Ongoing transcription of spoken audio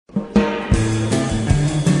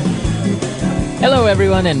Hello,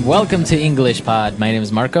 everyone, and welcome to English Pod. My name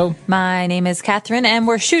is Marco. My name is Catherine, and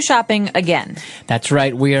we're shoe shopping again. That's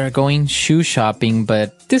right, we are going shoe shopping,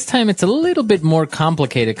 but this time it's a little bit more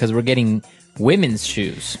complicated because we're getting women's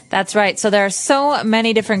shoes. That's right. So there are so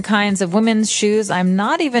many different kinds of women's shoes. I'm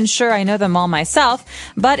not even sure I know them all myself,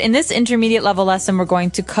 but in this intermediate level lesson, we're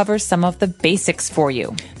going to cover some of the basics for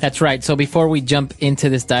you. That's right. So before we jump into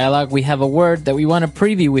this dialogue, we have a word that we want to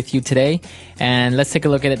preview with you today, and let's take a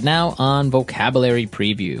look at it now on Vocabulary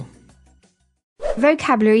Preview.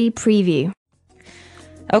 Vocabulary Preview.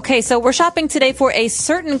 Okay, so we're shopping today for a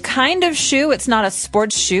certain kind of shoe. It's not a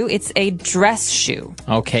sports shoe, it's a dress shoe.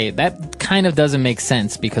 Okay, that kind of doesn't make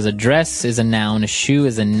sense because a dress is a noun, a shoe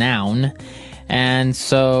is a noun. And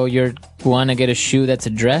so you want to get a shoe that's a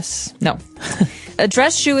dress? No. A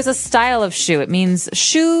dress shoe is a style of shoe. It means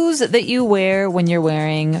shoes that you wear when you're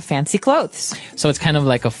wearing fancy clothes. So it's kind of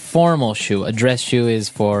like a formal shoe. A dress shoe is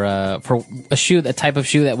for a shoe, a type of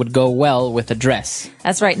shoe that would go well with a dress.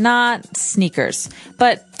 That's right, not sneakers.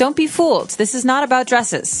 But don't be fooled. This is not about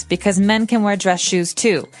dresses because men can wear dress shoes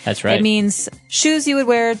too. That's right. It means shoes you would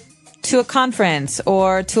wear to a conference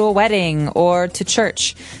or to a wedding or to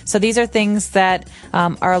church. So these are things that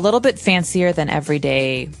are a little bit fancier than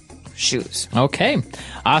everyday shoes. Okay,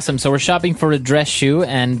 awesome. So we're shopping for a dress shoe,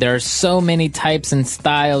 and there are so many types and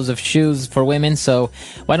styles of shoes for women. So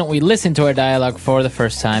why don't we listen to our dialogue for the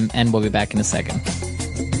first time, and we'll be back in a second.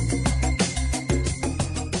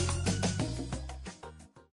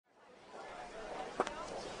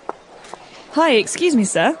 Hi, excuse me,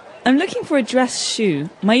 sir. I'm looking for a dress shoe.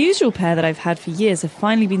 My usual pair that I've had for years have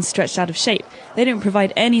finally been stretched out of shape. They don't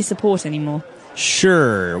provide any support anymore.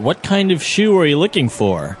 Sure. What kind of shoe are you looking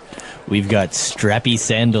for? We've got strappy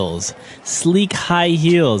sandals, sleek high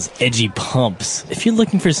heels, edgy pumps. If you're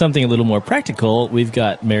looking for something a little more practical, we've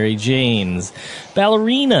got Mary Janes,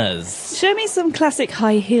 ballerinas. Show me some classic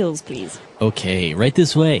high heels, please. Okay, right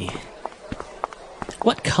this way.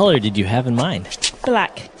 What color did you have in mind?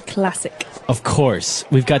 Black. Classic. Of course,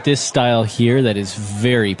 we've got this style here that is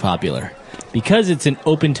very popular. Because it's an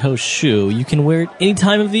open-toe shoe, you can wear it any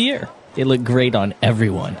time of the year. They look great on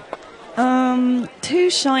everyone. Too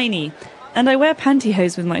shiny. And I wear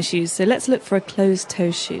pantyhose with my shoes, so let's look for a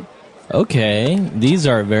closed-toe shoe. Okay, these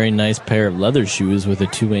are a very nice pair of leather shoes with a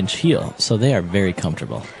 2-inch heel, so they are very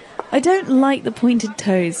comfortable. I don't like the pointed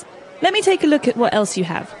toes. Let me take a look at what else you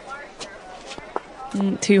have.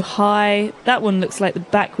 Too high. That one looks like the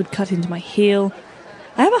back would cut into my heel.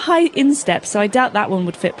 I have a high instep, so I doubt that one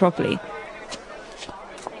would fit properly.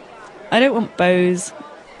 I don't want bows.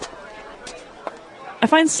 I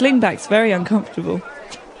find slingbacks very uncomfortable.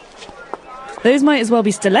 Those might as well be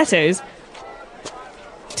stilettos.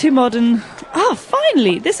 Too modern. Ah,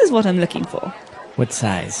 finally! This is what I'm looking for. What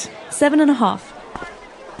size? 7.5.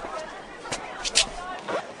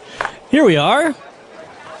 Here we are.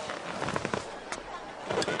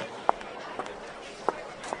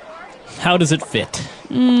 How does it fit?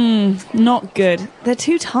 Not good. They're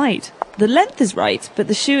too tight. The length is right, but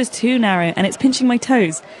the shoe is too narrow and it's pinching my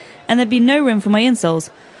toes. And there'd be no room for my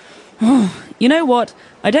insoles. You know what?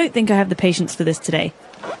 I don't think I have the patience for this today.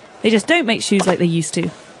 They just don't make shoes like they used to.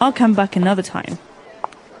 I'll come back another time.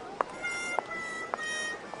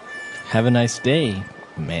 Have a nice day,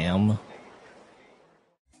 ma'am.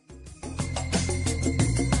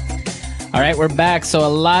 All right, we're back. So a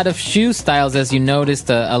lot of shoe styles, as you noticed,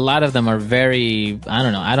 a lot of them are very, I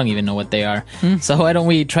don't know, I don't even know what they are. So why don't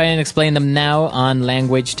we try and explain them now on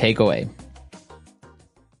Language Takeaway.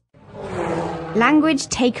 Language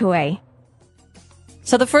Takeaway.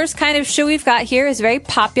 So the first kind of shoe we've got here is very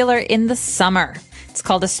popular in the summer. It's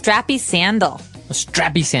called a strappy sandal. A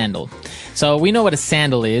strappy sandal. So we know what a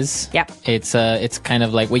sandal is. Yep. It's kind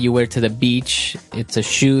of like what you wear to the beach. It's a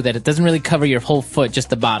shoe that it doesn't really cover your whole foot, just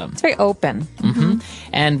the bottom. It's very open.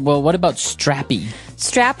 And well, what about strappy?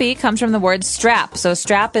 Strappy comes from the word strap. So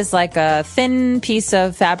strap is like a thin piece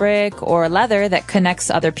of fabric or leather that connects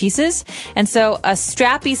other pieces. And so a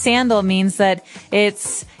strappy sandal means that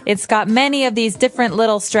it's got many of these different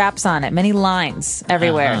little straps on it, many lines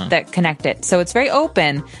everywhere that connect it. So it's very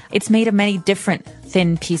open. It's made of many different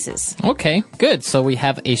thin pieces. Okay, good. So we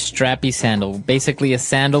have a strappy sandal, basically a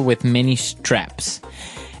sandal with many straps.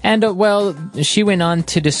 And well, she went on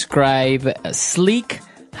to describe sleek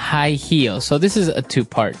high heel. So this is a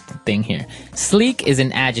two-part thing here. Sleek is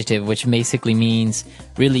an adjective, which basically means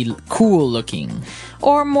really cool looking.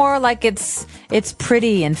 Or more like it's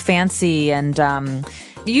pretty and fancy and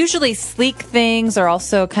usually sleek things are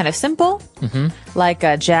also kind of simple. Like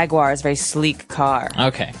a Jaguar is a very sleek car.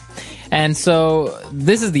 Okay. And so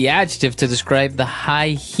this is the adjective to describe the high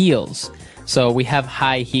heels. So we have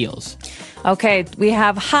high heels. Okay, we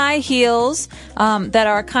have high heels that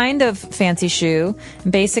are a kind of fancy shoe.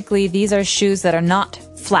 Basically, these are shoes that are not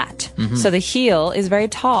flat. So the heel is very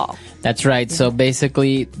tall. That's right. So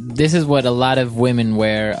basically, this is what a lot of women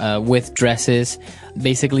wear with dresses.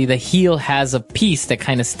 Basically, the heel has a piece that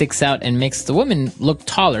kind of sticks out and makes the woman look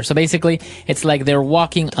taller. So basically, it's like they're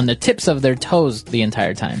walking on the tips of their toes the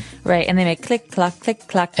entire time. Right, and they make click, clack, click,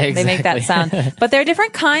 clack. They make that sound. But there are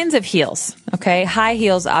different kinds of heels, okay? High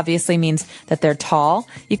heels obviously means that they're tall.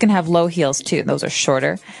 You can have low heels too. Those are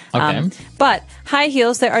shorter. Okay. But high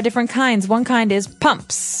heels, there are different kinds. One kind is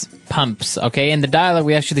pumps. Pumps, okay? In the dialogue,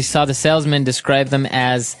 we actually saw the salesman describe them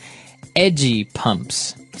as edgy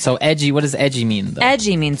pumps. So edgy, what does edgy mean, though?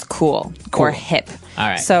 Edgy means cool or hip. All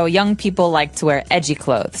right. So young people like to wear edgy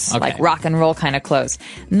clothes, like rock and roll kind of clothes.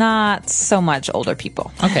 Not so much older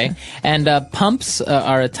people. Okay. And pumps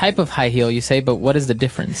are a type of high heel, you say, but what is the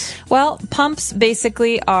difference? Well, pumps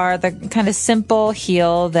basically are the kind of simple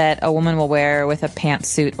heel that a woman will wear with a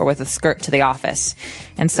pantsuit or with a skirt to the office.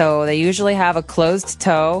 And so they usually have a closed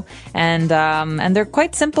toe, and they're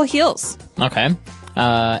quite simple heels. Okay.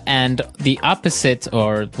 And the opposite,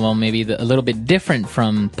 or, well, maybe a little bit different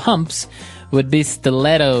from pumps, would be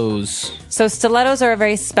stilettos. So stilettos are a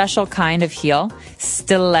very special kind of heel.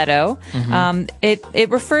 Stiletto. It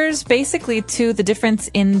refers basically to the difference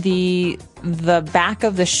in the back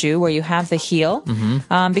of the shoe where you have the heel.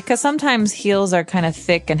 Because sometimes heels are kind of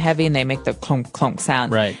thick and heavy and they make the clunk clunk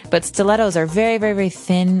sound. Right. But stilettos are very, very, very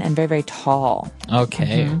thin and very, very tall.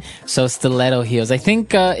 Okay. So stiletto heels. I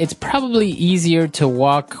think it's probably easier to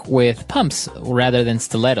walk with pumps rather than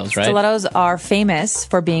stilettos, right? Stilettos are famous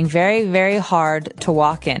for being very, very hard to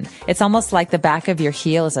walk in. It's almost like the back of your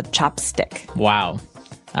heel is a chopstick. Wow.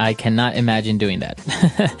 I cannot imagine doing that.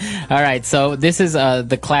 All right, so this is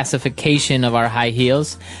the classification of our high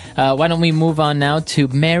heels. Why don't we move on now to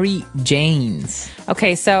Mary Jane's?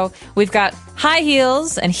 Okay, so we've got high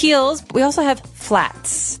heels and heels. But we also have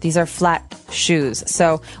flats. These are flat shoes.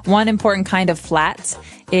 So one important kind of flat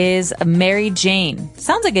is a Mary Jane.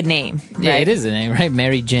 Sounds like a name, right? Yeah, it is a name, right?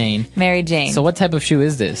 Mary Jane. Mary Jane. So what type of shoe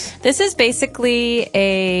is this? This is basically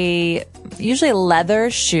usually a leather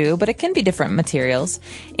shoe, but it can be different materials.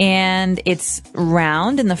 And it's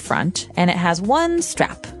round in the front, and it has one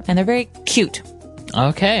strap, and they're very cute.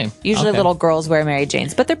 Okay. Usually okay. little girls wear Mary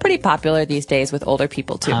Janes, but they're pretty popular these days with older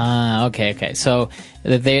people too. Okay. So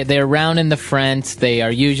they're round in the front. They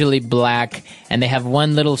are usually black, and they have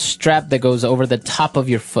one little strap that goes over the top of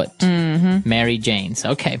your foot. Mary Jane's.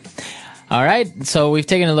 Okay. All right. So we've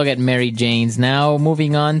taken a look at Mary Jane's. Now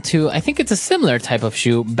moving on to, I think it's a similar type of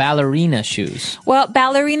shoe, ballerina shoes. Well,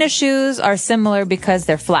 ballerina shoes are similar because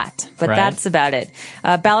they're flat, but Right. that's about it.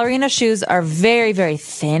 Ballerina shoes are very, very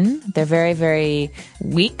thin. They're very, very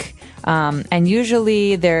weak. And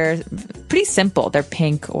usually they're pretty simple. They're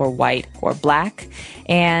pink or white or black.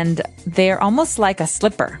 And they're almost like a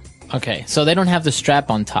slipper. Okay. So they don't have the strap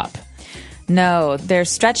on top. No, they're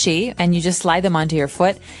stretchy, and you just slide them onto your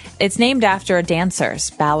foot. It's named after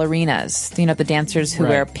dancers, ballerinas. You know, the dancers who Right.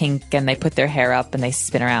 wear pink and they put their hair up and they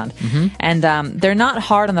spin around. And they're not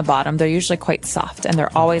hard on the bottom. They're usually quite soft, and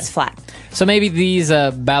they're always flat. So maybe these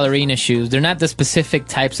ballerina shoes, they're not the specific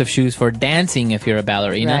types of shoes for dancing if you're a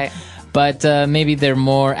ballerina. Right. But maybe they're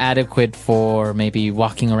more adequate for maybe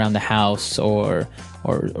walking around the house or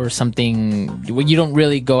something. You don't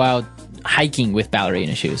really go out hiking with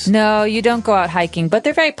ballerina shoes. No, you don't go out hiking, but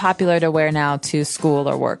they're very popular to wear now to school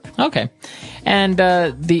or work. Okay. And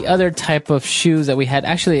the other type of shoes that we had,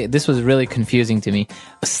 actually, this was really confusing to me.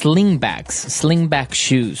 Slingback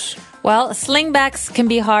shoes. Well, slingbacks can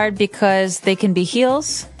be hard because they can be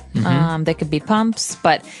heels. They could be pumps,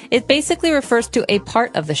 but it basically refers to a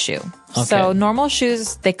part of the shoe. Okay. So normal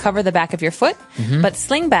shoes, they cover the back of your foot, but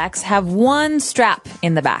slingbacks have one strap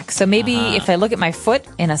in the back. So maybe if I look at my foot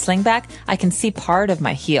in a slingback, I can see part of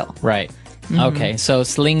my heel. Right. Okay, so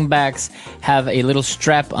slingbacks have a little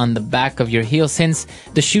strap on the back of your heel since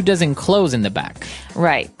the shoe doesn't close in the back.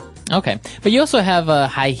 Right. Okay, but you also have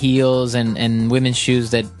high heels and women's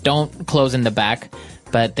shoes that don't close in the back,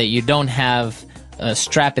 but that you don't have a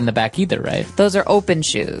strap in the back either, right? Those are open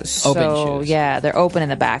shoes. Open so, shoes. yeah, they're open in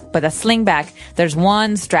the back. But a slingback, there's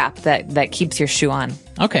one strap that keeps your shoe on.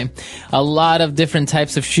 Okay, a lot of different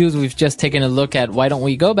types of shoes we've just taken a look at. Why don't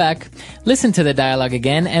we go back, listen to the dialogue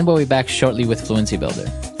again, and we'll be back shortly with Fluency Builder.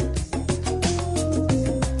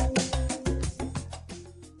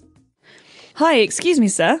 Hi, excuse me,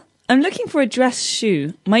 sir. I'm looking for a dress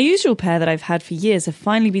shoe. My usual pair that I've had for years have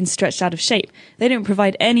finally been stretched out of shape. They don't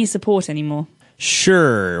provide any support anymore.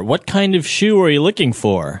 Sure. What kind of shoe are you looking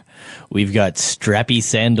for? We've got strappy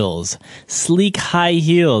sandals, sleek high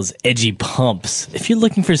heels, edgy pumps. If you're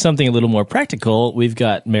looking for something a little more practical, we've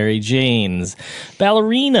got Mary Jane's,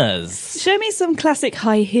 ballerinas. Show me some classic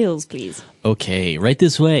high heels, please. Okay, right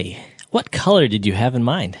this way. What color did you have in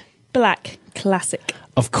mind? Black. Classic.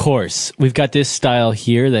 Of course, we've got this style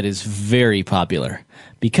here that is very popular.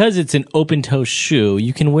 Because it's an open-toe shoe,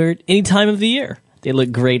 you can wear it any time of the year. They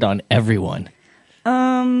look great on everyone.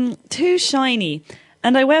 Too shiny.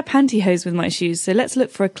 And I wear pantyhose with my shoes, so let's look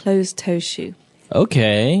for a closed-toe shoe.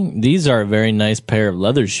 Okay, these are a very nice pair of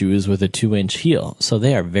leather shoes with a 2-inch heel, so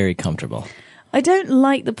they are very comfortable. I don't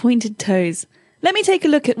like the pointed toes. Let me take a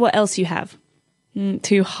look at what else you have.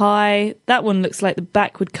 Too high. That one looks like the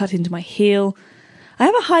back would cut into my heel. I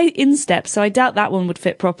have a high instep, so I doubt that one would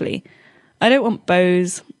fit properly. I don't want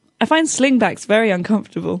bows. I find slingbacks very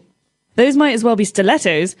uncomfortable. Those might as well be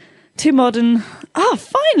stilettos. Too modern.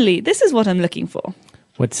 Finally! This is what I'm looking for.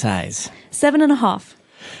 What size? 7.5.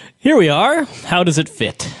 Here we are. How does it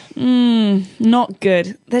fit? Not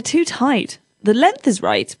good. They're too tight. The length is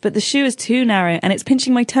right, but the shoe is too narrow and it's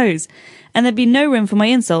pinching my toes. And there'd be no room for my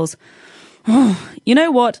insoles. You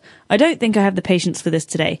know what? I don't think I have the patience for this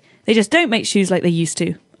today. They just don't make shoes like they used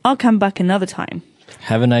to. I'll come back another time.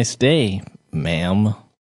 Have a nice day, ma'am.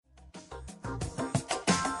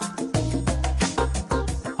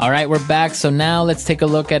 All right, we're back. So now let's take a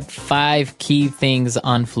look at 5 key things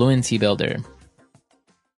on Fluency Builder.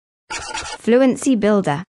 Fluency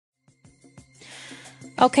Builder.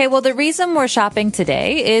 Okay, well, the reason we're shopping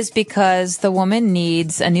today is because the woman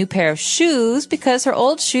needs a new pair of shoes because her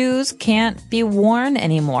old shoes can't be worn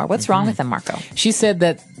anymore. What's wrong with them, Marco? She said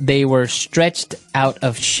that they were stretched out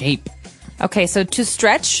of shape. Okay, so to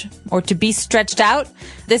stretch or to be stretched out,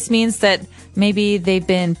 this means that maybe they've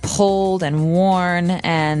been pulled and worn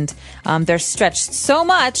and they're stretched so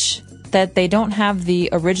much that they don't have the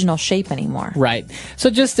original shape anymore. Right. So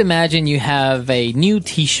just imagine you have a new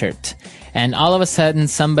t-shirt and all of a sudden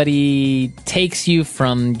somebody takes you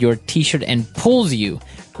from your t-shirt and pulls you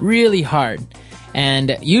really hard.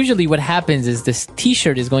 And usually what happens is this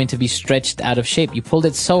t-shirt is going to be stretched out of shape. You pulled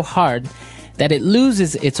it so hard that it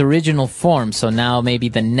loses its original form. So now maybe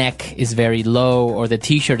the neck is very low or the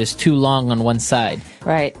t-shirt is too long on one side.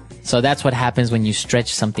 Right. So that's what happens when you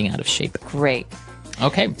stretch something out of shape. Great.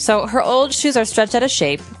 Okay. So her old shoes are stretched out of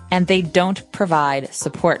shape and they don't provide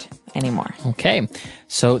support anymore. Okay.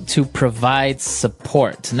 So to provide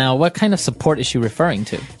support. Now, what kind of support is she referring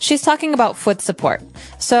to? She's talking about foot support.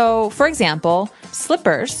 So, for example,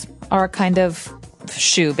 slippers are a kind of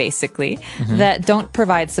shoe, basically, that don't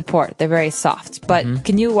provide support. They're very soft. But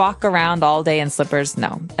can you walk around all day in slippers?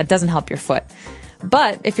 No, it doesn't help your foot.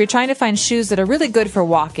 But if you're trying to find shoes that are really good for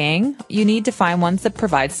walking, you need to find ones that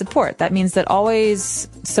provide support. That means that always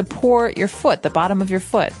support your foot, the bottom of your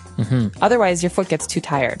foot. Otherwise, your foot gets too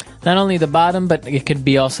tired. Not only the bottom, but it could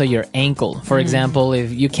be also your ankle. For example,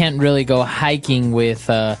 if you can't really go hiking with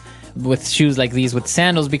shoes like these with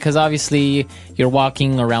sandals because obviously you're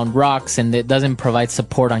walking around rocks and it doesn't provide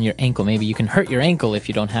support on your ankle. Maybe you can hurt your ankle if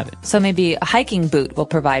you don't have it. So maybe a hiking boot will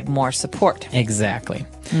provide more support. Exactly.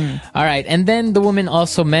 All right. And then the woman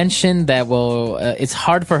also mentioned that, it's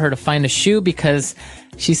hard for her to find a shoe because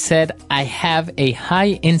she said, I have a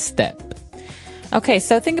high instep. Okay,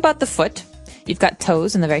 so think about the foot. You've got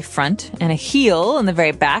toes in the very front and a heel in the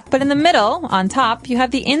very back, but in the middle, on top, you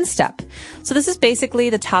have the instep. So this is basically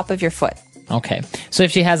the top of your foot. Okay. So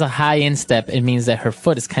if she has a high instep, it means that her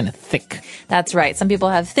foot is kind of thick. That's right. Some people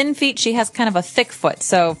have thin feet. She has kind of a thick foot.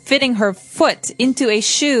 So fitting her foot into a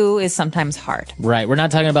shoe is sometimes hard. Right. We're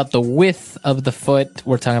not talking about the width of the foot.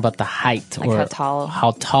 We're talking about the height, Like or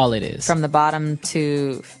how tall it is. From the bottom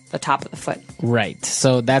to the top of the foot. Right.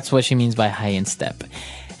 So that's what she means by high instep.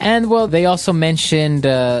 And, they also mentioned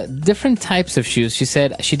different types of shoes. She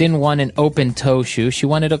said she didn't want an open-toe shoe. She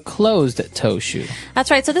wanted a closed-toe shoe. That's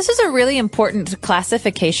right. So this is a really important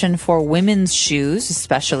classification for women's shoes,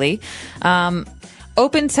 especially.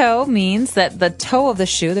 Open toe means that the toe of the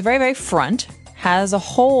shoe, the very, very front, has a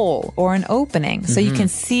hole or an opening, so you can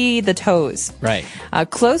see the toes. Right.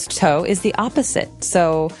 Closed toe is the opposite.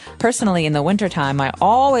 So personally, in the wintertime, I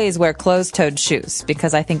always wear closed-toed shoes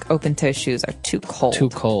because I think open-toe shoes are too cold. Too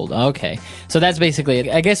cold. Okay. So that's basically it.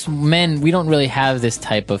 I guess men, we don't really have this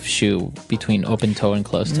type of shoe between open toe and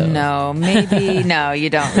closed toe. No, maybe, no, you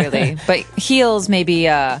don't really. But heels, maybe,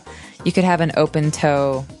 you could have an open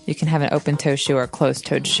toe. You can have an open toe shoe or a closed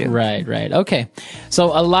toed shoe. Right, right. Okay. So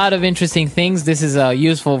a lot of interesting things. This is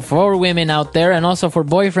useful for women out there and also for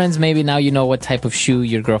boyfriends. Maybe now you know what type of shoe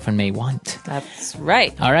your girlfriend may want. That's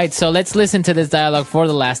right. All right. So let's listen to this dialogue for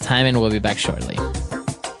the last time and we'll be back shortly.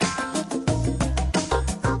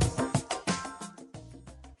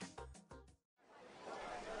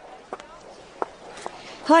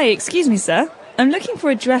 Hi, excuse me, sir. I'm looking for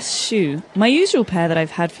a dress shoe. My usual pair that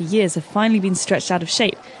I've had for years have finally been stretched out of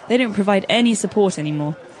shape. They don't provide any support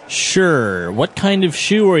anymore. Sure. What kind of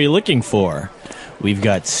shoe are you looking for? We've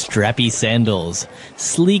got strappy sandals,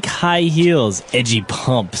 sleek high heels, edgy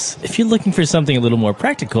pumps. If you're looking for something a little more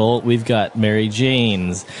practical, we've got Mary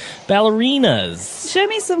Janes, ballerinas. Show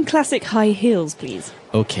me some classic high heels, please.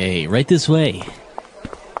 Okay, right this way.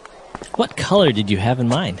 What color did you have in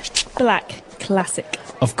mind? Black. Classic.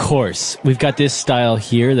 Of course, we've got this style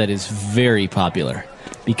here that is very popular.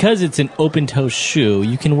 Because it's an open-toe shoe,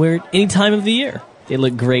 you can wear it any time of the year. They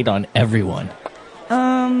look great on everyone.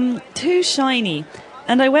 Too shiny.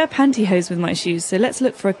 And I wear pantyhose with my shoes, so let's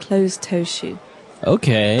look for a closed-toe shoe.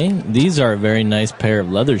 Okay, these are a very nice pair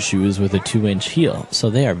of leather shoes with a 2-inch heel,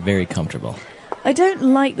 so they are very comfortable. I don't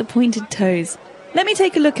like the pointed toes. Let me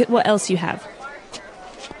take a look at what else you have.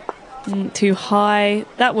 Too high.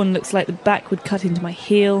 That one looks like the back would cut into my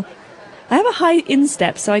heel. I have a high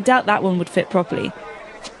instep, so I doubt that one would fit properly.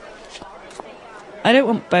 I don't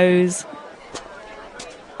want bows.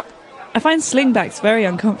 I find slingbacks very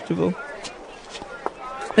uncomfortable.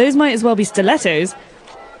 Those might as well be stilettos.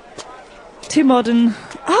 Too modern.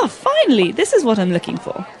 Ah, finally! This is what I'm looking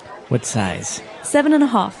for. What size?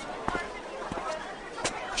 7.5.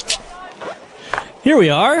 Here we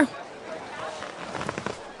are.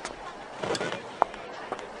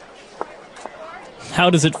 How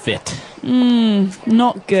does it fit?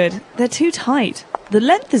 Not good. They're too tight. The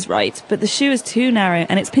length is right, but the shoe is too narrow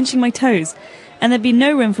and it's pinching my toes. And there'd be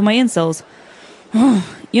no room for my insoles.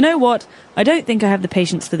 You know what? I don't think I have the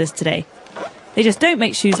patience for this today. They just don't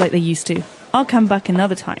make shoes like they used to. I'll come back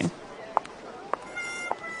another time.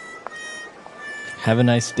 Have a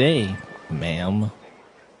nice day, ma'am.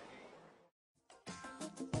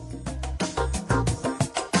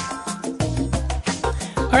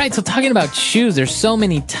 All right, so talking about shoes, there's so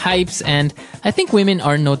many types, and I think women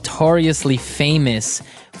are notoriously famous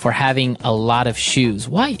for having a lot of shoes.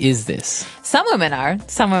 Why is this? Some women are.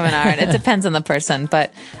 Some women aren't. It depends on the person.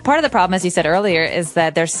 But part of the problem, as you said earlier, is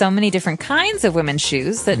that there's so many different kinds of women's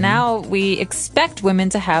shoes that now we expect women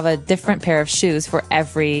to have a different pair of shoes for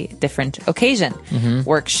every different occasion.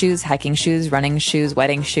 Work shoes, hiking shoes, running shoes,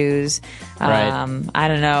 wedding shoes. Right. I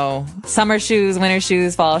don't know, summer shoes, winter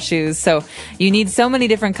shoes, fall shoes. So you need so many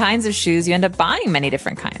different kinds of shoes. You end up buying many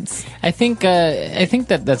different kinds. I think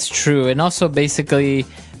that that's true, and also basically,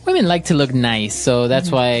 women like to look nice, so that's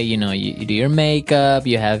why you do your makeup,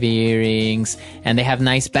 you have earrings, and they have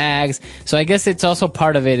nice bags. So I guess it's also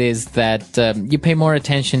part of it is that you pay more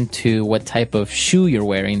attention to what type of shoe you're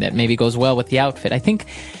wearing that maybe goes well with the outfit. I think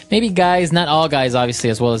maybe guys, not all guys obviously,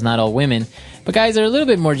 as well as not all women, but guys are a little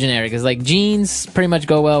bit more generic. It's like jeans pretty much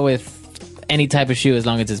go well with any type of shoe as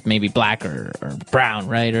long as it's maybe black or brown,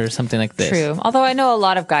 right? Or something like this. True. Although I know a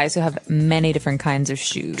lot of guys who have many different kinds of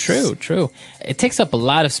shoes. True. It takes up a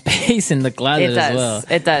lot of space in the closet as well.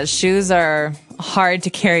 It does. Shoes are hard to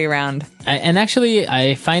carry around. And actually,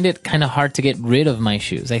 I find it kind of hard to get rid of my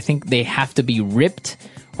shoes. I think they have to be ripped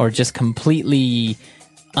or just completely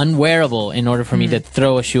unwearable in order for me to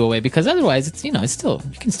throw a shoe away, because otherwise it's still,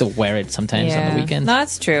 you can still wear it sometimes on the weekends. No,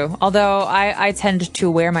 that's true. Although I tend to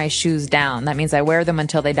wear my shoes down. That means I wear them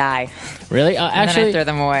until they die. Really? And Actually, then I throw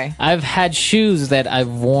them away. I've had shoes that I've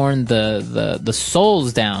worn the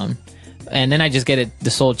soles down, and then I just get the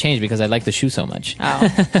sole changed because I like the shoe so much.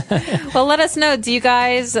 Oh. Well, let us know. Do you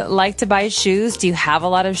guys like to buy shoes? Do you have a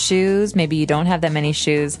lot of shoes? Maybe you don't have that many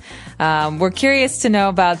shoes. We're curious to know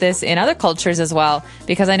about this in other cultures as well,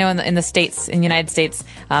 because I know in the States, in the United States,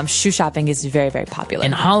 shoe shopping is very, very popular.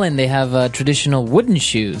 In Holland, they have traditional wooden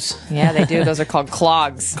shoes. Yeah, they do. Those are called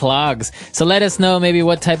clogs. Clogs. So let us know maybe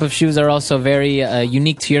what type of shoes are also very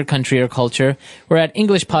unique to your country or culture. We're at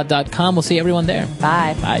EnglishPod.com. We'll see everyone there.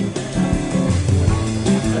 Bye. Bye.